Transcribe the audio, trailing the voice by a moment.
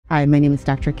Hi, my name is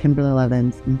Dr. Kimberly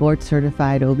Levins. I'm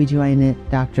board-certified OBGYN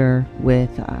doctor with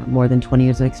more than 20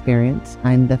 years of experience.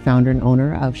 I'm the founder and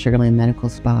owner of Sugarland Medical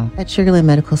Spa. At Sugarland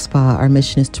Medical Spa, our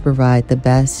mission is to provide the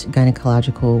best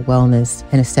gynecological wellness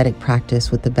and aesthetic practice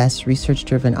with the best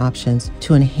research-driven options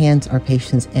to enhance our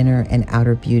patients' inner and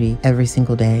outer beauty every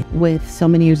single day. With so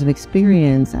many years of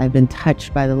experience, I've been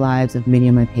touched by the lives of many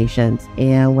of my patients.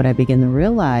 And what I began to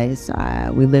realize,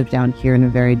 we live down here in a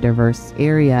very diverse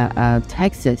area of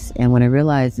Texas. And what I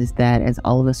realized is that as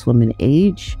all of us women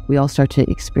age, we all start to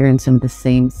experience some of the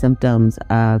same symptoms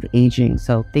of aging.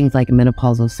 So things like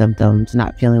menopausal symptoms,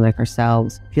 not feeling like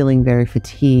ourselves, feeling very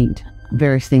fatigued,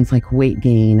 various things like weight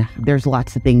gain. There's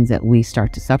lots of things that we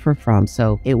start to suffer from.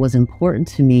 So it was important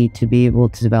to me to be able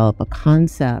to develop a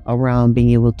concept around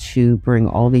being able to bring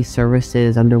all these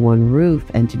services under one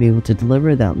roof and to be able to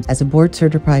deliver them. As a board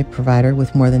certified provider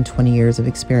with more than 20 years of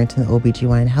experience in the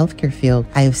OBGYN healthcare field,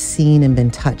 I have seen and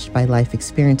been touched by life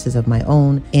experiences of my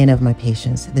own and of my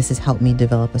patients. This has helped me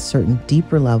develop a certain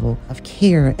deeper level of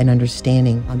care and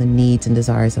understanding on the needs and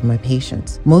desires of my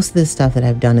patients. Most of this stuff that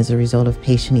I've done is a result of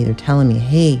patient either telling me,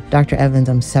 hey, Dr. Evans,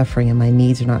 I'm suffering and my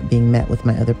needs are not being met with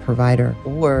my other provider,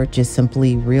 or just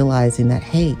simply realizing that,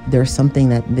 hey, there's something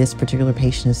that this particular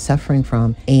patient is suffering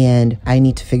from and I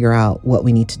need to figure out what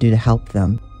we need to do to help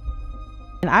them.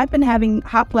 And I've been having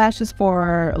hot flashes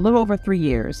for a little over 3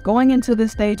 years. Going into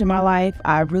this stage of my life,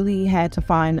 I really had to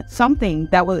find something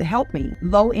that would help me.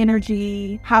 Low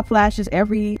energy, hot flashes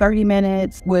every 30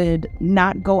 minutes, would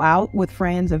not go out with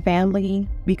friends and family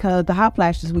because the hot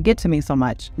flashes would get to me so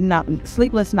much. Not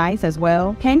sleepless nights as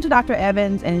well. Came to Dr.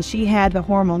 Evans and she had the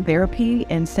hormone therapy,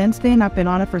 and since then I've been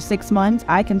on it for 6 months.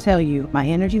 I can tell you my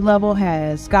energy level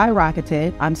has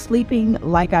skyrocketed. I'm sleeping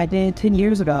like I did 10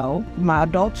 years ago. My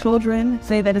adult children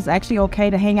say that it's actually okay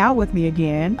to hang out with me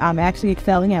again. I'm actually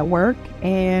excelling at work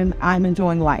and I'm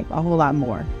enjoying life a whole lot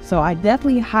more. So I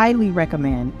definitely highly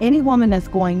recommend any woman that's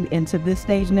going into this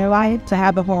stage in their life to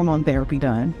have the hormone therapy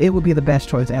done. It would be the best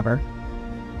choice ever.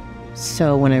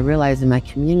 So when I realized in my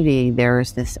community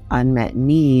there's this unmet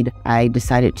need, I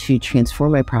decided to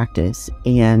transform my practice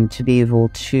and to be able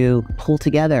to pull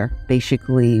together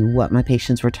basically what my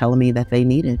patients were telling me that they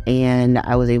needed. And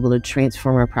I was able to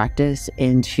transform our practice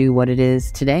into what it is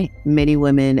today. Many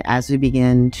women, as we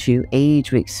begin to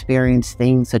age, we experience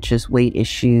things such as weight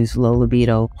issues, low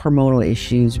libido, hormonal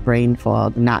issues, brain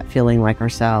fog, not feeling like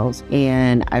ourselves.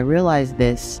 And I realized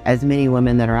this, as many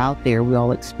women that are out there, we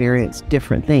all experience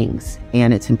different things.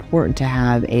 And it's important to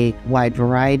have a wide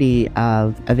variety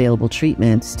of available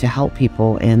treatments to help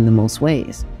people in the most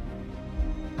ways.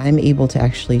 I'm able to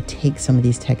actually take some of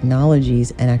these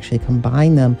technologies and actually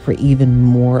combine them for even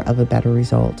more of a better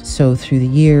result. So through the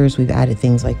years, we've added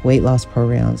things like weight loss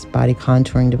programs, body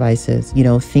contouring devices,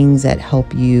 things that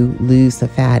help you lose the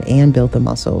fat and build the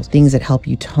muscles, things that help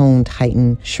you tone,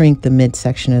 tighten, shrink the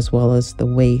midsection as well as the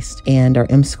waist. And our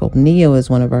M-Sculpt Neo is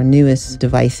one of our newest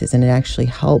devices, and it actually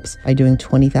helps by doing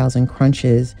 20,000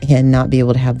 crunches and not be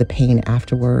able to have the pain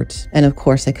afterwards. And of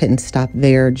course, I couldn't stop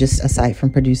there. Just aside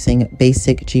from producing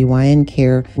basic GYN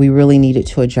care, we really needed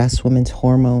to adjust women's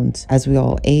hormones. As we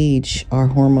all age, our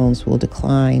hormones will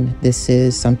decline. This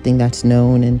is something that's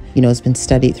known and, has been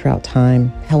studied throughout time.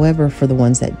 However, for the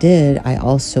ones that did, I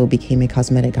also became a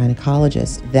cosmetic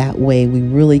gynecologist. That way, we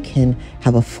really can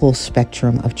have a full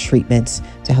spectrum of treatments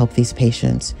to help these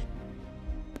patients.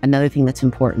 Another thing that's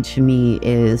important to me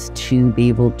is to be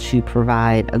able to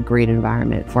provide a great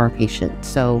environment for our patients.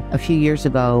 So a few years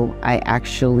ago, I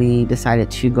actually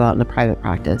decided to go out into private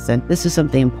practice. And this is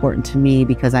something important to me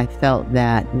because I felt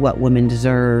that what women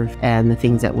deserve and the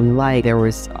things that we like, there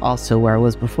was also where I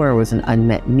was before, was an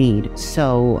unmet need.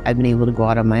 So I've been able to go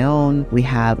out on my own. We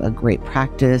have a great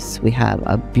practice. We have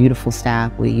a beautiful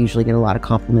staff. We usually get a lot of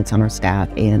compliments on our staff.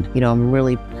 And, I'm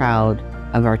really proud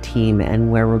of our team and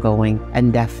where we're going,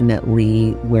 and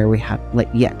definitely where we have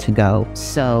yet to go.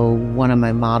 So one of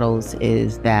my models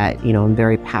is that, I'm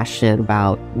very passionate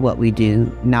about what we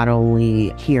do, not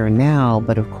only here and now,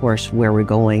 but of course where we're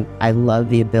going. I love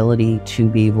the ability to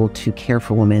be able to care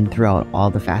for women throughout all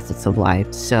the facets of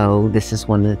life. So this is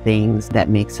one of the things that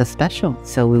makes us special.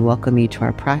 So we welcome you to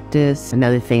our practice.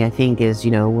 Another thing I think is,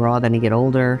 we're all going to get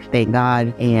older, thank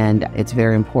God, and it's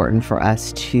very important for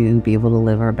us to be able to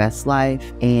live our best life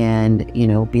and,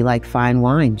 be like fine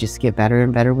wine, just get better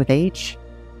and better with age.